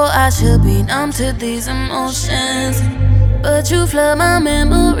long ago. I should be numb to these emotions, but you flood my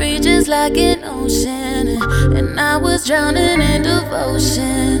memory just like an ocean, and I was drowning in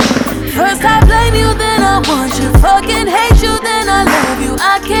devotion. First I blame you, then I want you. Fucking hate you, then I love you.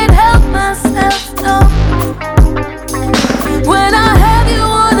 I can't help myself, no. When I have you,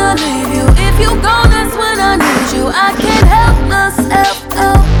 wanna leave you. If you gone, that's when I need you. I can't help myself,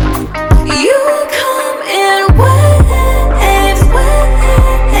 no. You come in waves,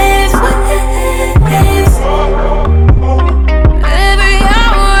 waves, waves. Every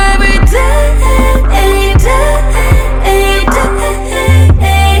hour, every day, you come in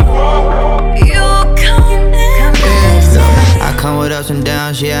waves. I come with ups and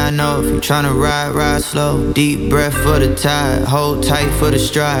downs, yeah, I know. If you tryna ride slow. Deep breath for the tide, hold tight for the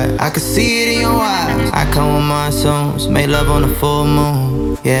stride. I can see it in your eyes. I come with monsoons, make love on the full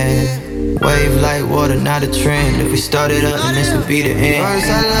moon, yeah. Wave like water, not a trend. If we started up, then this would be the end. First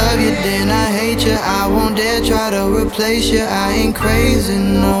I love you, then I hate you. I won't dare try to replace you. I ain't crazy,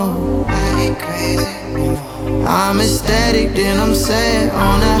 no. I ain't crazy, no. I'm ecstatic, then I'm sad.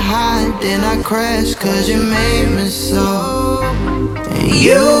 On a high, then I crash. Cause you made me so. And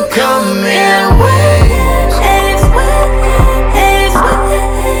you come in waves, waves, waves,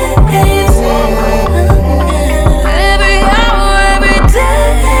 waves. Every hour, every day.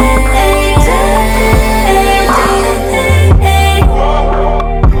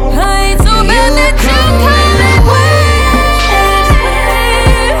 I ain't so bad that you come in waves.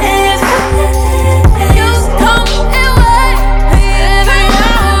 You come in waves. Every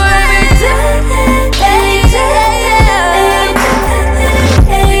hour, every day.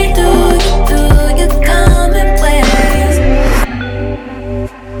 Do you come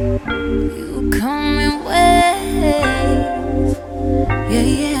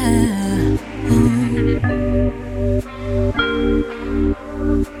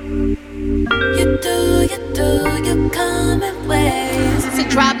You come in waves. It's a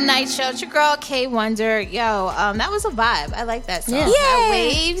drop night show. It's your girl K Wonder. Yo, that was a vibe. I like that song. Yeah. That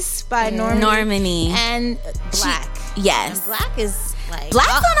Waves by Normani And Black. yes. And Black is like Black's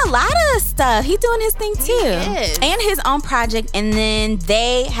on a lot of stuff. He's doing his thing too. is. And his own project. And then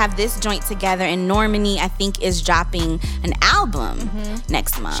they have this joint together. And Normani, I think, is dropping an album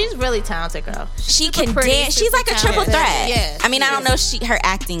next month. She's really talented, girl. She super can pretty, dance. She's super like a triple talented. threat. Yeah, I mean, she I don't is. know her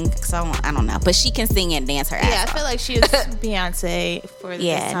acting, so I don't know. But she can sing and dance her ass Yeah, I off. feel like she is Beyonce for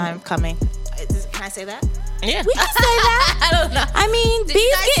this time coming. Can I say that? Yeah. We can say that. I don't know. I mean, Did you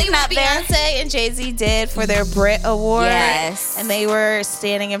B's guys see getting what up there. Beyonce and Jay-Z did for their Brit Award? Yes. And they were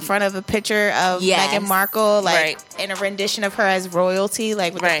standing in front of a picture of Yes. Meghan Markle, like Right. in a rendition of her as royalty,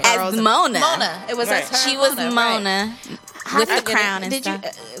 like with Right. the As pearls. Mona. Mona. It was Right. as her. She was Mona. Mona Right. with the Did- crown and did stuff.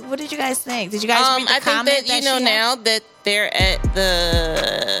 you, what did you guys think? Did you guys read the I think comment that, you know, she had? now that they're at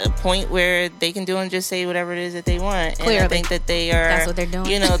the point where they can do and just say whatever it is that they want. And I Clearly. think that they are. That's what they're doing.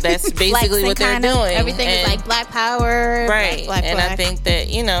 You know, that's basically Flexing what they're kinda. doing. Everything is And- like Black Power, Right. Black, and I think that,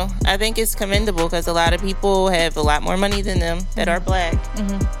 you know, I think it's commendable because a lot of people have a lot more money than them that are black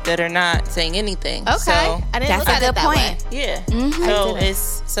that are not saying anything. Okay, So, I didn't That's look a at good it that point. way. yeah.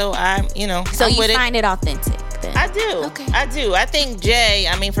 So I'm, you know, So I'm you with find it authentic then? I do. Okay. I do. I think Jay,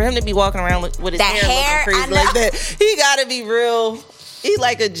 I mean, for him to be walking around with his That hair, hair looking I crazy know. like that, he got to be real. He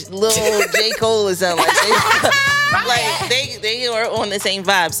like a little J. Cole or something. Like they are on the same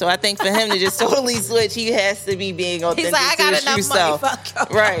vibe. So I think for him to just totally switch, he has to be being authentic He's like, I to got his enough true money, self. fuck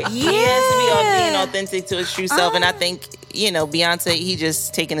you. Right. He has to be being Yeah. authentic to his true self. And I think, you know, Beyonce, he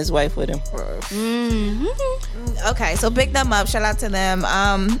just taking his wife with him. Okay, so pick them up. Shout out to them.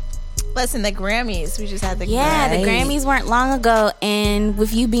 Listen, the Grammys. We just had the Yeah, Grammys. the Grammys weren't long ago, and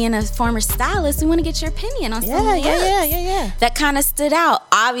with you being a former stylist, we want to get your opinion on some looks Yeah. that kind of stood out.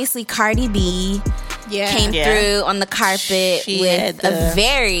 Obviously, Cardi B came Yeah. through on the carpet She with had a the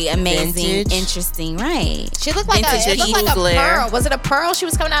very amazing, vintage. interesting, right? She looked like Vintage it looked like a eagle glare. pearl. Was it a pearl? She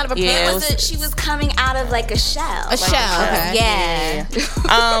was coming out of a pearl. Yeah, it Was it? She was coming out of like a shell. a shell. Okay. Yeah.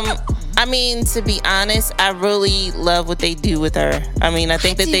 I mean, to be honest, I really love what they do with her. I mean, I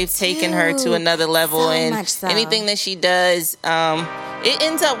think that do they've taken her too. to another level, So and much so. anything that she does, it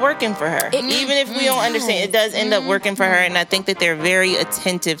ends up working for her. Even if we don't understand, it does end up working for her, and I think that they're very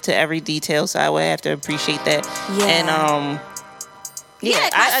attentive to every detail. So I would have to appreciate that. Yeah. And Yeah,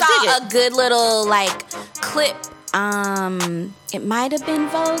 I dig saw it. a good little like clip. It might have been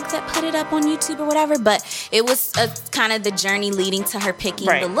Vogue that put it up on YouTube or whatever, but it was kind of the journey leading to her picking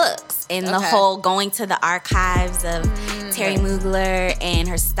Right. the looks and the Okay. whole going to the archives of Terry Mugler and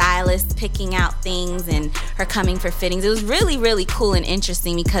her stylist picking out things and her coming for fittings. It was really, really cool and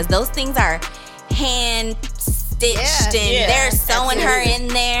interesting because those things are hand stitched and Yeah, they're sewing her absolutely. in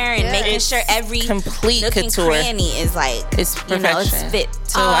there and making It's sure every complete nook and couture. cranny is like, It's you know, it's perfection. fit.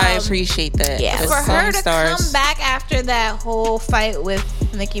 So I appreciate that. yeah. because For her some to stars, come back after that whole fight with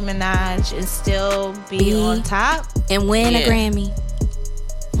Nicki Minaj and still be on top. And win a Yeah. Grammy.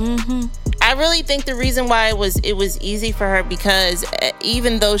 I really think the reason why it was easy for her because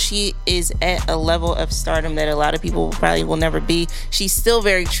even though she is at a level of stardom that a lot of people probably will never be, she's still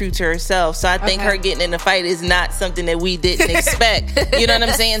very true to herself. So I think her getting in a fight is not something that we didn't expect. You know what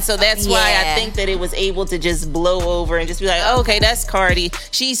I'm saying? So that's why Yeah. I think that it was able to just blow over and just be like, okay, that's Cardi.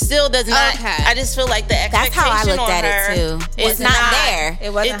 She still does not. Okay. I just feel like the That's expectation how I looked on at her it too. is It's not there.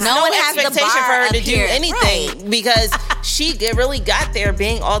 It wasn't. It's No no one has the expectation bar for her up to do here. anything Right. because she really got there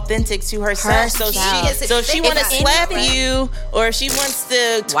being authentic to herself. So Herself. so if she want to If slap anything- you, or if she wants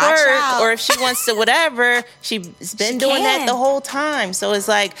to Watch twerk, out. or if she wants to whatever, she's been doing that can. the whole time. So it's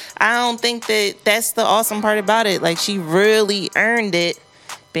like I don't think that that's the awesome part about it. Like she really earned it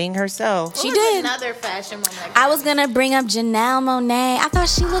being herself. She What was did. another fashion moment. I was gonna bring up Janelle Monáe. I thought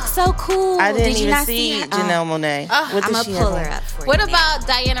she looked so cool. I didn't Did you even not see her? Janelle Monáe. What I'm does gonna she pull have her on? up for What you. now. about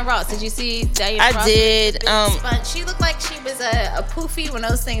Diana Ross? Did you see Diana I Ross? did, with the sponge? She looked like she was a poofy when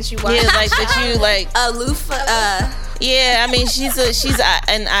those things you watch. Yeah, like that you like. a loofah? Yeah, I mean she's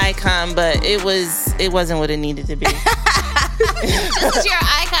an icon, but it wasn't what it needed to be. Just because you're an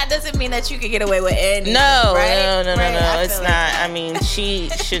icon doesn't mean that you can get away with anything. No, right? no. Right, I It's feel not. like I mean, she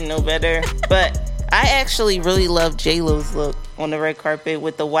should know better. But I actually really love J-Lo's look on the red carpet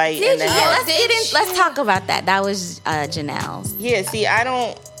with the white Did and you? the Yeah, hat. let's talk about that. That was Janelle's. Yeah, see, I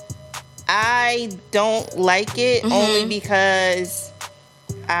don't like it only because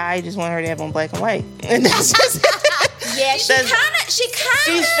I just want her to have on black and white. And that's just Yeah, she That's- kind of.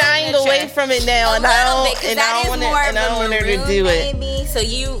 she's shying away from it now, and I don't want her to do it. Really? So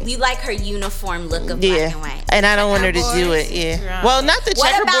you like her uniform look of black and white? And I don't want her to do it. Yeah. Well, not the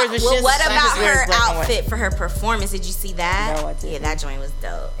checkerboards. What about her outfit? outfit for her performance? Did you see that? No, I didn't. Yeah, that joint was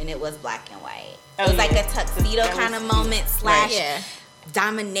dope, and it was black and white. It was like a tuxedo kind of moment slash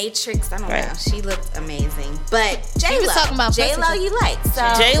dominatrix. I don't know. She looked amazing. But J-Lo, was talking about J-Lo you like. So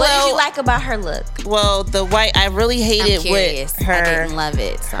J-Lo, what did you like about her look? Well, the white, I really hated what her, I didn't love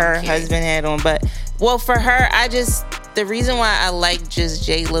it. So her husband had on. But, well, for her, the reason why I like just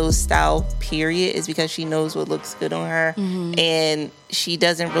J-Lo's style, period, is because she knows what looks good on her. Mm-hmm. And she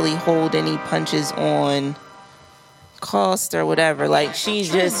doesn't really hold any punches on cost or whatever. Like,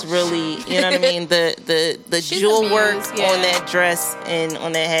 she's just really, you know what I mean? The jewel work on that dress and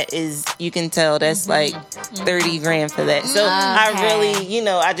on that hat is, you can tell that's like 30 grand for that. So I really,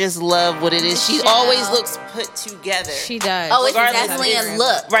 I just love what it is. She always looks put together. She does. Oh, it's definitely a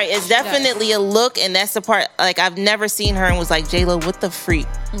look. Right, it's definitely a look, and that's the part, like, I've never seen her and was like, J-Lo, what the freak?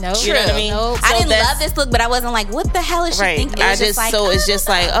 No, you know what I mean? Nope. I didn't love this look, but I wasn't like, what the hell is she thinking? It's just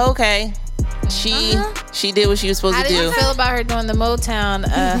like, okay. She did what she was supposed to do. How did you feel about her doing the Motown?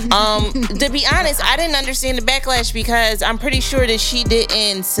 To be honest, I didn't understand the backlash because I'm pretty sure that she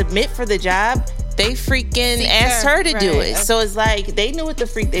didn't submit for the job. They freaking asked her to do it. So it's like they knew what the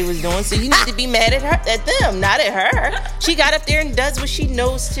freak they was doing. So you need to be mad at them, not at her. She got up there and does what she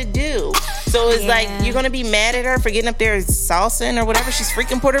knows to do. So it's like you're gonna be mad at her for getting up there salsing or whatever. She's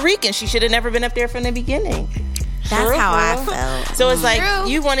freaking Puerto Rican. She should have never been up there from the beginning. That's how I felt. So it's like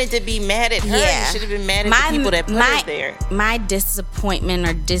you wanted to be mad at her. You should have been mad at the people that put her there. My disappointment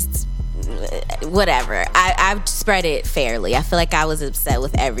or whatever. I spread it fairly. I feel like I was upset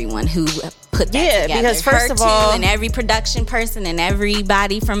with everyone who put that together. Because first of all, and every production person and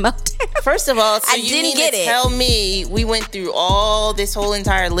everybody from Motown. First of all, so I didn't get it. Tell me we went through all this whole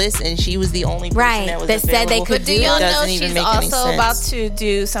entire list and she was the only person that was that said they could do. Do y'all know she's also about to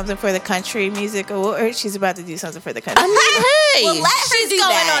do something for the Country Music Award? She's about to do something for the country. I mean, hey, well, she's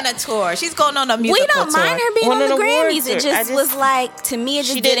going on a tour. She's going on a musical tour. We don't mind her being on the Grammys. It just was like, to me, it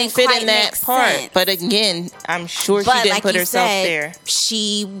just didn't fit in that part. Sense. But again, I'm sure she didn't put herself there.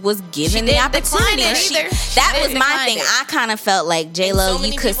 She was given the opportunity. That was my thing. I kind of felt like J-Lo,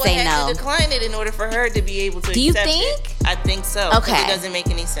 you could say no. To decline it in order for her to be able to. Do you think? I think so. Okay, it doesn't make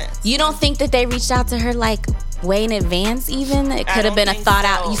any sense. You don't think that they reached out to her like way in advance? Even it could have been a thought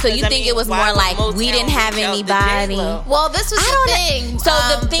out. So you think it was more like we didn't have anybody? Well, this was the thing. So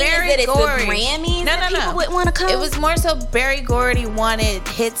the thing is that it's the Grammys that people would want to come. It was more so Berry Gordy wanted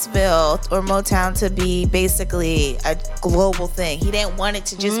Hitsville or Motown to be basically a global thing. He didn't want it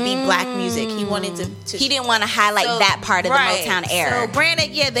to just be black music. He wanted to he didn't want to highlight that part of the Motown era. So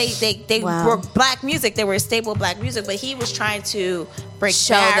granted, they were black music. They were stable black music, but he was trying to break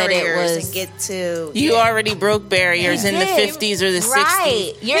barriers and get to. You already broke barriers in the 50s or the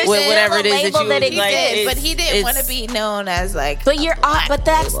 60s with whatever it is that you like. But he didn't want to be known as like. But you're but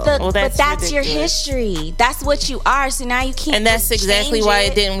that's your history. That's what you are. So now you can't. And that's exactly why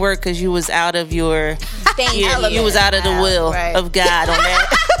it didn't work, because you was out of your. You was out of the will of God on that.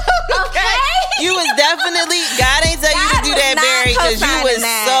 Okay. You was definitely, God ain't tell you to do that, Barry, because you was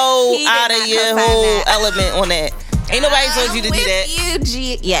so out of your whole element on that. Ain't nobody told you to do that. I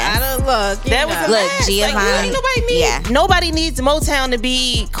don't look. That was look, Giovani. Like, nobody needs Motown to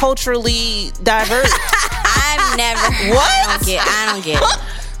be culturally diverse. I've never. What? I don't get it.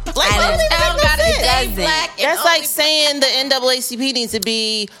 Like, that's like saying the NAACP needs to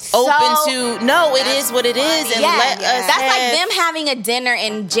be open to. No, it is what it is, and let us. That's like them having a dinner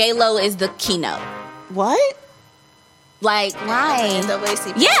and J-Lo is the keynote. What? Like, why?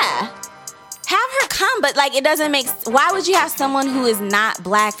 NAACP. Yeah. Have her come, but like it doesn't make. Why would you have someone who is not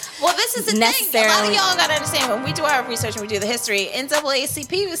black? Well, this is the thing. A lot of y'all gotta understand when we do our research and we do the history.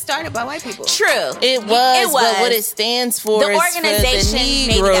 NAACP was started by white people. True, it was. But what it stands for, the organization.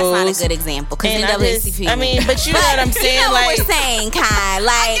 Maybe that's not a good example because NAACP. I mean, but you know what I'm saying. You know like, what we're saying, Kai.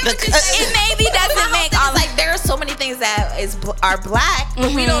 Like it maybe doesn't make. Like there are so many things that are black,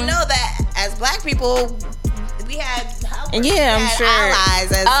 but we don't know that as black people. We had I'm sure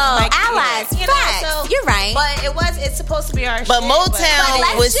allies as allies. You know, so, you're right. But it's supposed to be our But shit,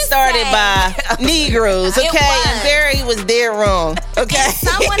 Motown was started by Negroes, okay? And Barry was dead wrong, okay? And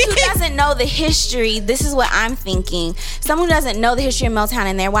someone who doesn't know the history, this is what I'm thinking. Someone who doesn't know the history of Motown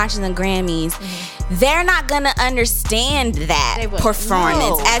and they're watching the Grammys, they're not gonna understand that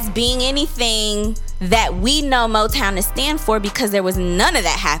performance as being anything that we know Motown to stand for, because there was none of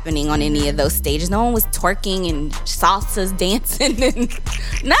that happening on any of those stages. No one was twerking and salsas dancing and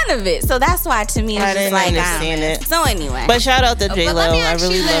none of it. So that's why to me it's just like, understand it. So anyway. But shout out to J-Lo. I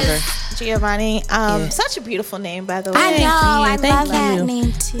really love her. Giovani. Such a beautiful name, by the way. I know. I Thank love that you.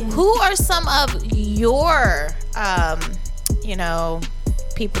 name too. Who are some of your,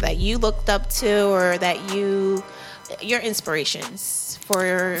 people that you looked up to, or that your inspirations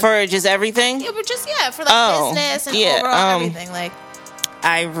for just everything? yeah, but just for like business and overall everything, like.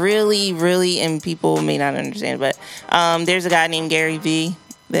 I really, really, and people may not understand, but there's a guy named Gary V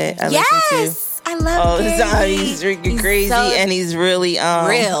that I listen to. Yes, I love Gary. He's freaking crazy, so and he's really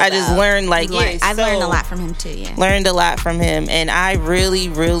real. I just learned I learned a lot from him too. Yeah, learned a lot from him, and I really,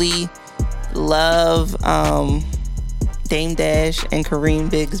 really love Dame Dash and Kareem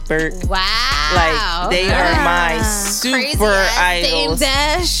Bigsburg. Wow, like they are my super idols. Dame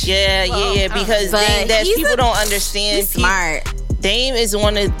Dash. Yeah, because Dame Dash, people don't understand. He's smart. Dame is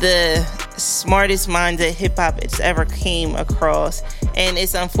one of the smartest minds that hip hop has ever came across, and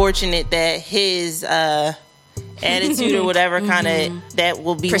it's unfortunate that his attitude or whatever kind of that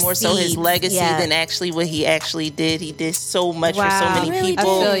will be more so his legacy than actually what he actually did. He did so much for so many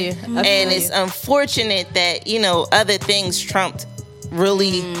people, I feel you. and it's unfortunate that other things trumped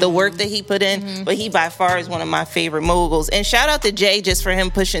really the work that he put in, but he by far is one of my favorite moguls. And shout out to Jay just for him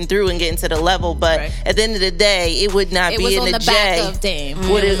pushing through and getting to the level, but at the end of the day, it would not be in the Jay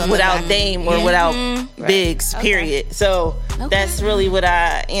without Dame or without Biggs, period. So that's really what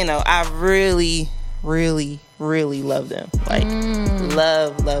I really, really, really love them. Like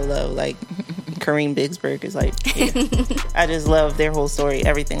love like Kareem Bigsburg is like I just love their whole story,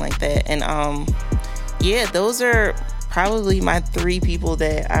 everything like that. And those are probably my three people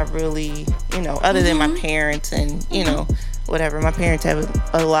that I really, other than my parents and, whatever. My parents have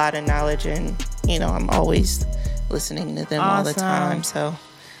a lot of knowledge, and, I'm always listening to them all the time. So,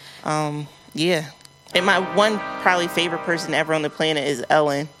 And my one probably favorite person ever on the planet is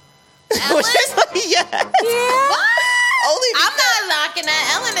Ellen. Which is only I'm not knocking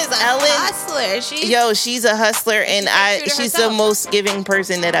that. Ellen is a hustler. She's a hustler, and she's the most giving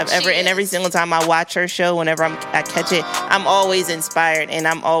person that I've ever. And every single time I watch her show, whenever I catch it, I'm always inspired, and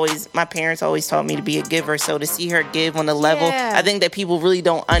my parents always taught me to be a giver. So to see her give on the level, I think that people really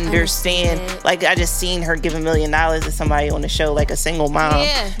don't understand. Like I just seen her give $1 million to somebody on the show, like a single mom,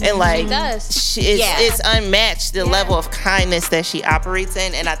 and like it's unmatched the level of kindness that she operates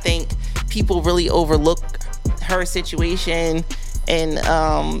in, and I think people really overlook her situation and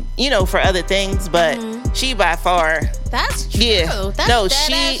for other things, but she by far that's true. She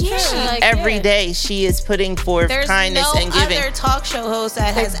every day she is putting forth kindness and giving. There's no other talk show host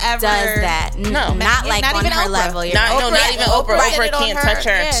that has ever does that. No, not like not on even her Oprah. level. Not even Oprah. Oprah can't touch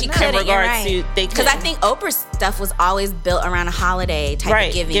her. She in regards to because I think Oprah's stuff was always built around a holiday type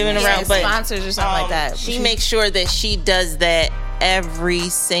of giving around, but sponsors or something like that. She makes sure that she does that every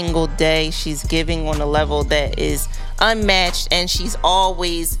single day. She's giving on a level that is unmatched, and it's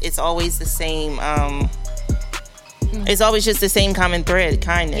always the same. It's always just the same common thread,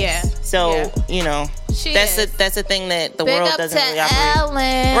 kindness. Yeah. So that's a thing that the world doesn't really operate.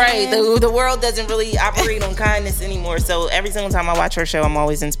 Ellen. Right. The world doesn't really operate on kindness anymore. So every single time I watch her show, I'm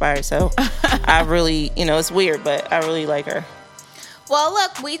always inspired. So I really, it's weird, but I really like her. Well,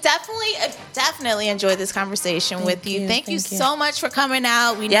 look, we definitely enjoyed this conversation with you. Thank you so much for coming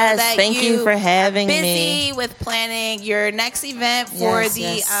out. We know that thank you for having me. Busy with planning your next event for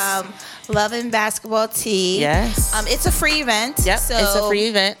Love and Basketball Tea. Yes. It's a free event. Yep, so it's a free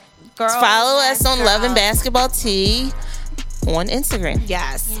event. Girls follow us on Love and Basketball Tea on Instagram.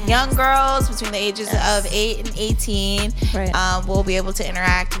 Yes. Young girls between the ages of 8 and 18 will be able to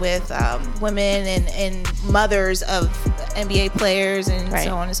interact with women and mothers of NBA players and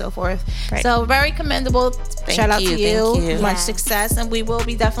so on and so forth. So very commendable. Shout out to you. Thank you. Much success, and we will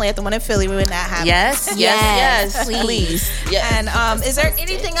be definitely at the one in Philly when that happens. Yes, please. Yes. And is there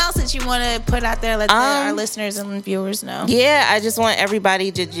anything else that you want to put out there, let our listeners and viewers know? Yeah, I just want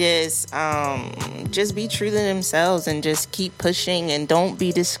everybody to just be true to themselves and just keep pushing and don't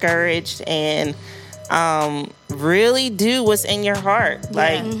be discouraged, and really do what's in your heart.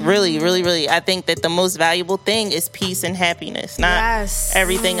 Like really, really, really, I think that the most valuable thing is peace and happiness, not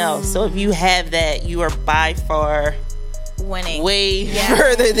everything else. So if you have that, you are by far winning way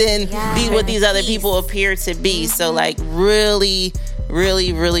further than what these other people appear to be. So like really,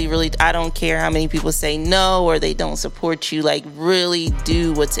 really, really, really, I don't care how many people say no or they don't support you. Like really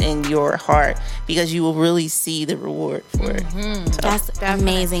do what's in your heart, because you will really see the reward for it. So, that's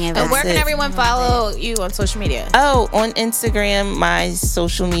amazing. And where can everyone follow you on social media? Oh, on Instagram, my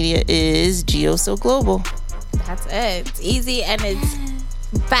social media is GeoSoGlobal. That's it. It's easy and it's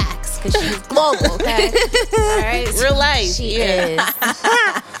facts, because she's global. Okay. All right. Real life. She is.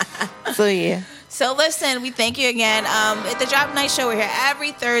 So yeah. So listen, we thank you again. At the Drop Night Show, we're here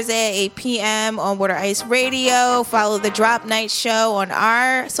every Thursday at 8 p.m. on Wooderice Radio. Follow the Drop Night Show on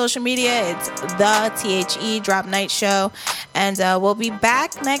our social media. It's the THE Drop Night Show. And we'll be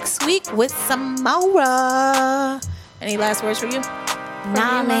back next week with some more. Any last words for you?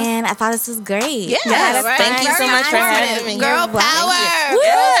 Nah, man. I thought this was great. Yeah, Yes, thank you so much for having me. Girl power.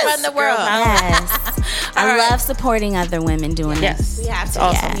 Yes, Girls run the world. Yes. I love supporting other women doing this. We have to. It's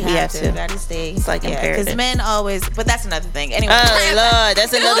awesome. Yeah, We have to. Gotta stay. It's like imperative. Because men always, but that's another thing. Anyway. Oh, Lord,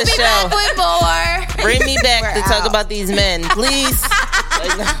 that's another We'll be show. back with more. Bring me back We're to talk out. about these men, please.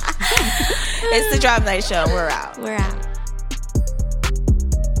 It's the Drop Night Show. We're out. We're out.